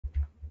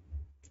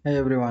Hey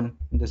everyone,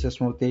 this is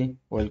Smriti.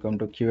 Welcome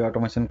to QA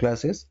Automation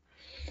classes.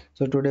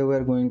 So today we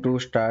are going to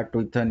start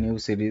with a new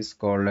series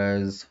called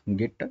as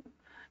GIT,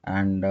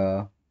 and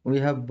we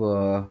have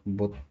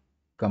both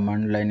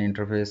command line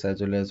interface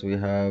as well as we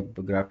have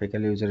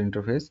graphical user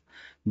interface.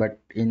 But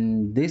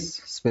in this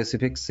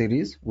specific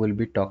series, we'll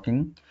be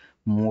talking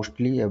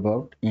mostly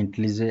about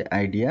IntelliJ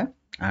IDEA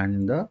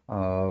and the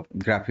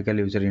graphical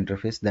user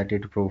interface that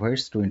it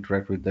provides to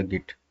interact with the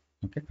Git.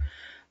 Okay,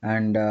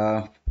 and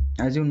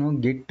as you know,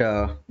 Git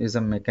is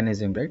a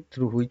mechanism, right,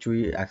 through which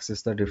we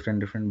access the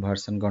different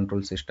version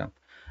control system.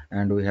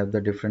 And we have the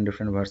different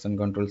version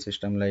control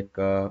system, like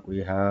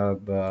we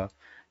have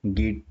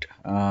Git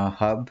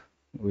hub,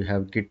 we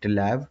have Git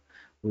lab,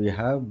 we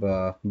have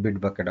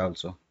Bitbucket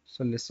also.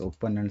 So let's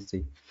open and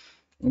see.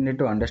 We need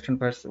to understand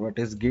first what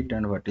is Git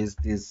and what is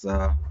this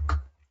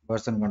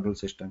version control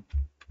system.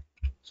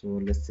 So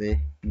let's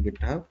say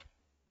GitHub.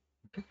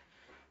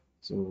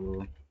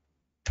 So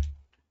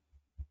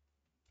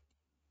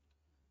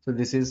So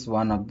this is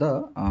one of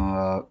the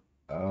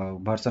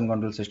version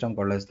control system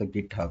called as the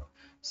Git Hub.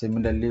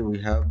 Similarly, we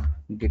have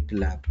Git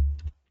Lab.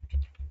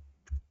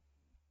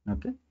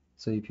 Okay.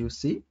 So if you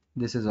see,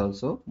 this is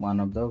also one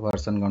of the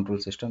version control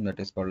system that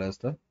is called as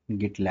the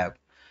Git Lab.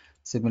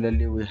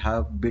 Similarly, we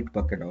have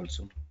Bitbucket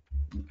also.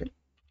 Okay.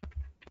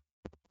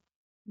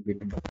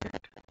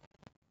 Bitbucket.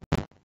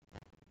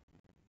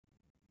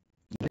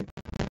 Okay.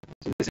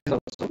 So this is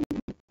also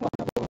one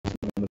of the version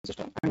control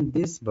system. And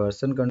these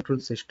version control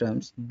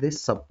systems, they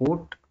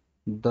support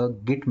the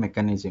Git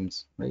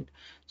mechanisms, right?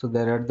 So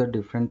there are the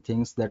different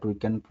things that we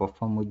can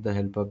perform with the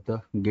help of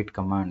the Git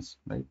commands,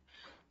 right?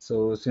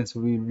 So since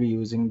we will be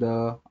using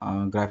the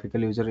graphical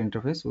user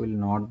interface, we will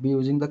not be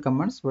using the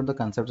commands, but the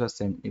concepts are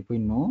same. If we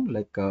know,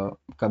 like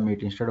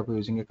commit, instead of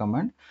using a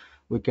command,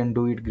 we can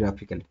do it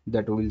graphically.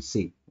 That we will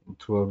see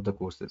throughout the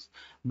courses.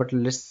 But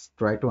let's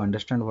try to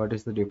understand what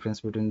is the difference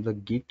between the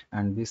Git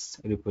and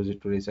this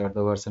repositories or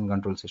the version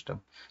control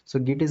system. So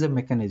Git is a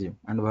mechanism,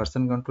 and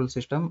version control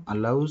system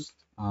allows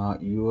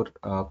your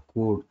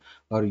code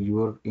or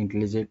your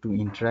IntelliJ to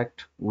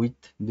interact with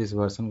this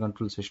version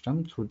control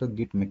system through the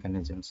Git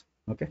mechanisms.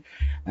 Okay,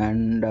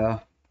 and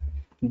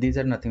these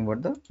are nothing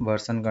but the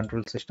version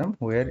control system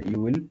where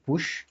you will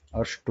push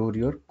or store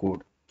your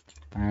code,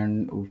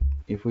 and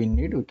if we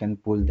need, we can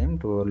pull them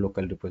to our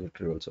local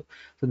repository also.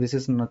 So this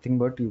is nothing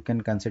but, you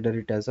can consider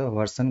it as a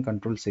version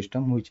control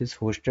system which is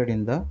hosted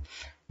in the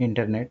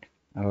internet,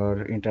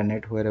 or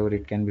internet wherever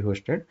it can be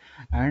hosted.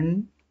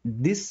 And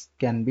this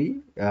can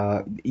be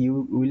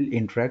you will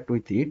interact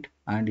with it,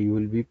 and you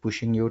will be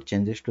pushing your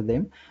changes to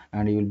them,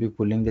 and you will be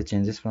pulling the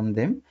changes from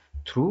them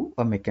through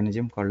a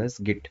mechanism called as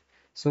Git.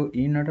 So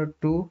in order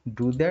to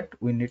do that,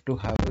 we need to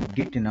have a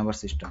Git in our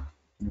system.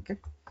 Okay,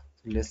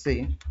 so let's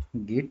say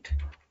Git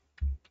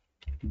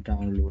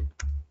download.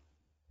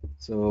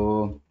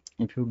 So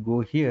if you go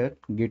here,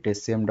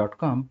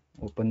 gitscm.com,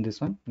 open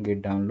this one,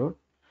 Git download,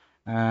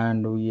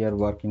 and we are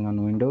working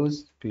on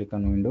Windows. Click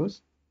on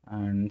Windows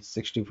and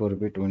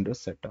 64-bit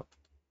Windows setup.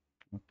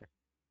 Okay,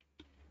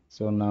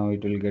 so now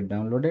it will get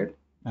downloaded.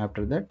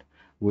 After that,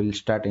 we'll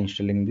start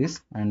installing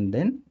this, and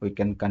then we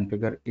can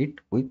configure it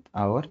with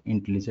our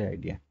IntelliJ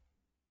IDEA,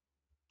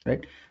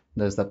 right?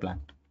 That's the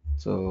plan.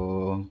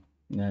 So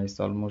yeah, it's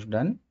almost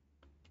done.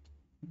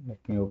 Let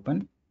me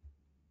open.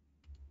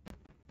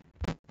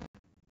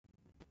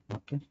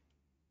 Okay,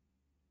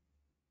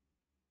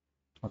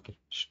 okay,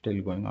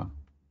 still going on.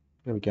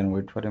 Okay, we can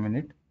wait for a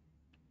minute.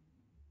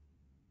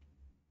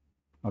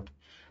 Okay,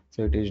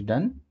 so it is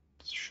done.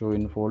 Show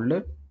in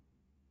folder.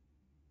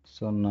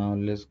 So now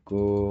let's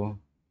go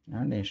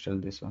and install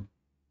this one.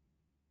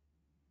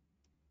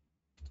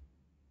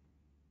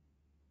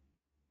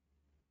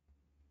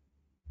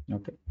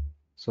 Okay,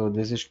 so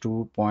this is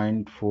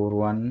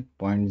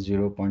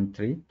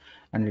 2.41.0.3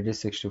 and it is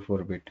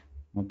 64-bit.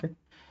 Okay,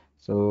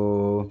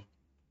 so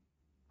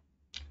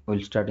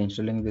we'll start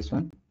installing this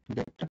one.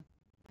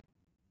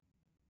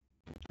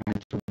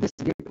 And so this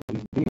Git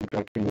will be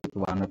interacting with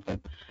one of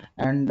them.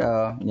 And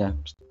yeah,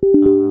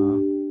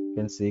 you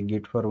can see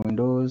Git for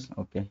Windows.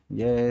 Okay,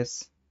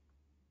 yes.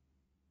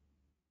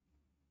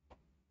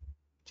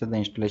 So the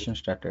installation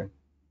started.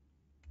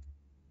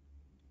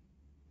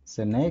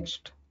 So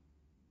next,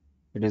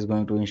 it is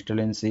going to install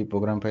in C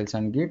program files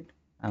and Git.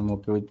 I'm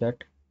okay with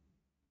that.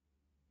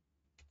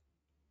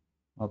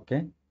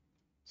 Okay,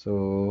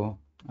 so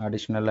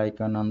additional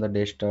icon on the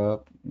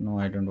desktop, no,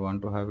 I don't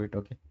want to have it.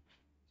 Okay,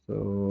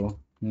 so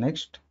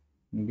next,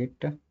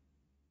 Git,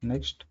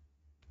 next,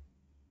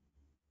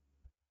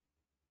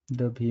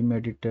 the Vim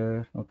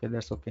editor. Okay,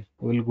 that's okay.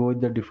 We'll go with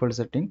the default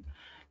setting.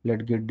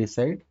 Let Git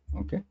decide.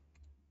 Okay,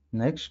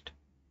 next,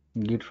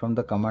 Git from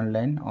the command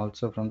line,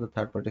 also from the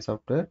third-party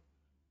software.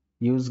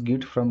 Use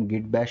Git from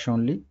Git bash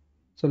only.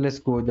 So let's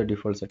go with the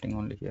default setting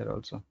only here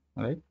also.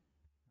 All right,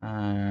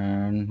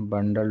 and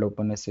bundled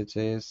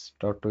OpenSSH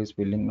 .to is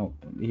building. No,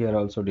 here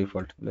also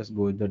default. Let's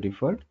go with the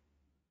default.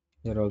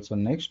 Here also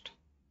next.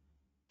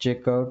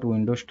 Check out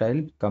window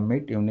style,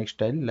 commit, Unix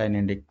style, line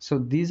ending. So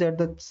these are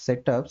the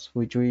setups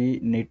which we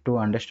need to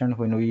understand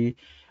when we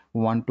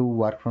want to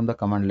work from the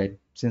command line,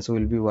 since we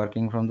will be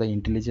working from the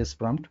IntelliJ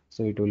prompt,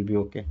 so it will be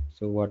okay.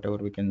 So whatever,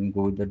 we can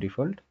go with the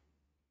default.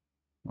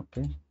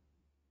 Okay,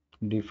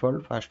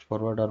 default, fast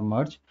forward or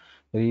merge,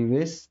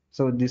 revise.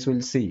 So this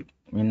will see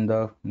in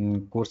the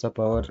course of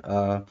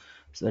our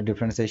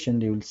different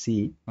session, you will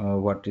see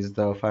what is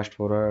the fast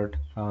forward,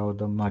 how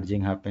the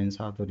merging happens,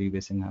 how the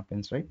revising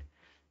happens, right?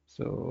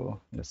 So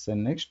let's say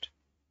next.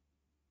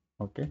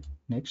 Okay,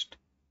 next,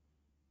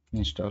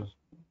 install.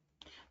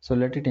 So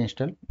let it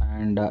install,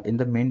 and in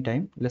the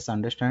meantime, let's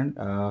understand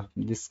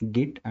this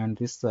git and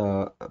this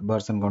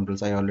version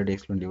controls I already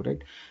explained you,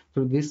 right?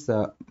 So this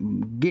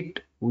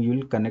git, we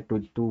will connect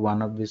with to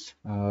one of this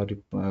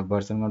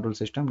version control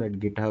system, like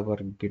GitHub or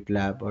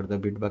GitLab or the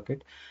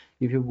Bitbucket.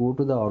 If you go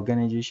to the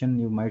organization,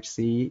 you might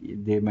see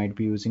they might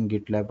be using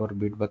GitLab or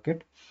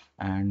Bitbucket,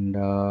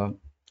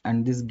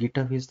 and this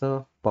GitHub is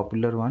the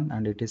popular one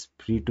and it is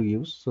free to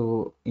use.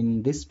 So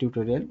in this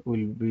tutorial,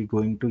 we'll be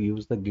going to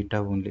use the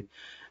GitHub only,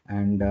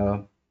 and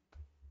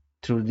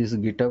through this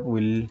GitHub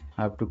we'll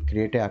have to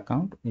create an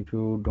account. If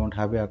you don't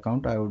have an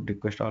account, I would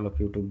request all of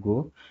you to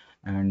go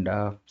and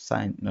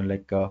sign go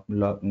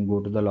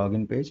to the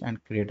login page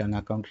and create an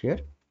account here,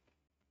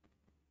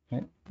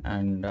 okay?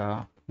 And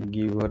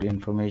give your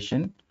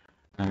information,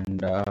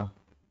 and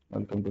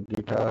welcome to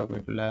GitHub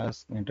at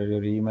last, enter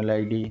your email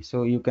ID.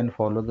 So you can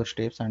follow the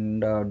steps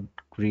and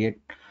create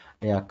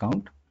a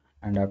account,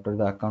 and after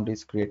the account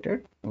is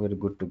created, we're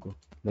good to go.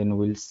 Then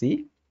we'll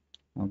see.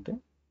 Okay,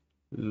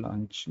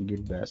 launch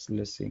git bash,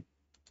 let's see,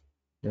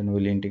 then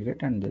we'll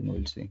integrate and then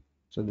we'll see.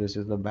 So this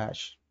is the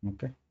bash.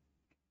 Okay,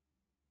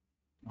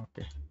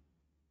 okay,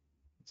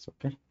 it's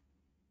okay.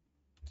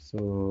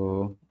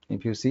 So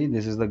if you see,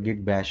 this is the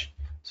git bash.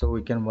 So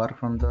we can work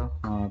from the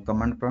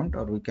command prompt,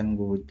 or we can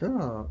go with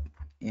the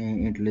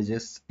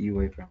IntelliJ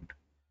UI prompt.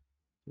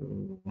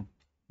 So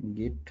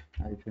git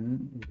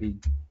hyphen v.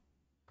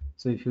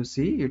 So if you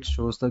see, it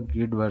shows the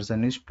git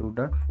version is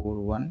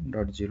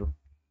 2.41.0.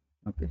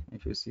 Okay,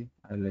 if you see,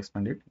 I'll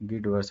expand it.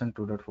 Git version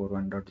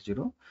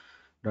 2.41.0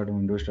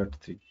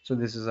 .windows.3. So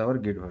this is our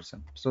git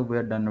version. So we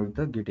are done with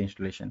the git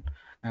installation,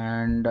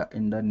 and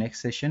in the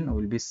next session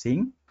we'll be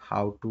seeing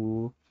how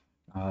to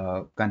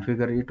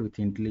configure it with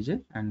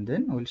IntelliJ, and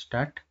then we'll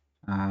start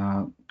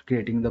uh,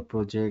 creating the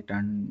project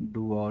and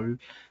do all,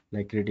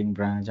 like creating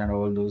branch and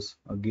all those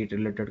git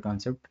related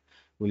concept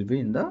will be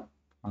in the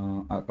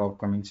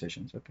upcoming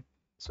sessions. Okay,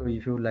 so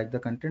if you like the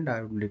content,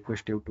 I would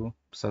request you to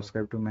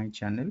subscribe to my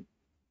channel.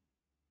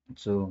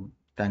 So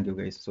thank you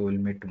guys, so we'll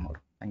meet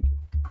tomorrow. Thank you.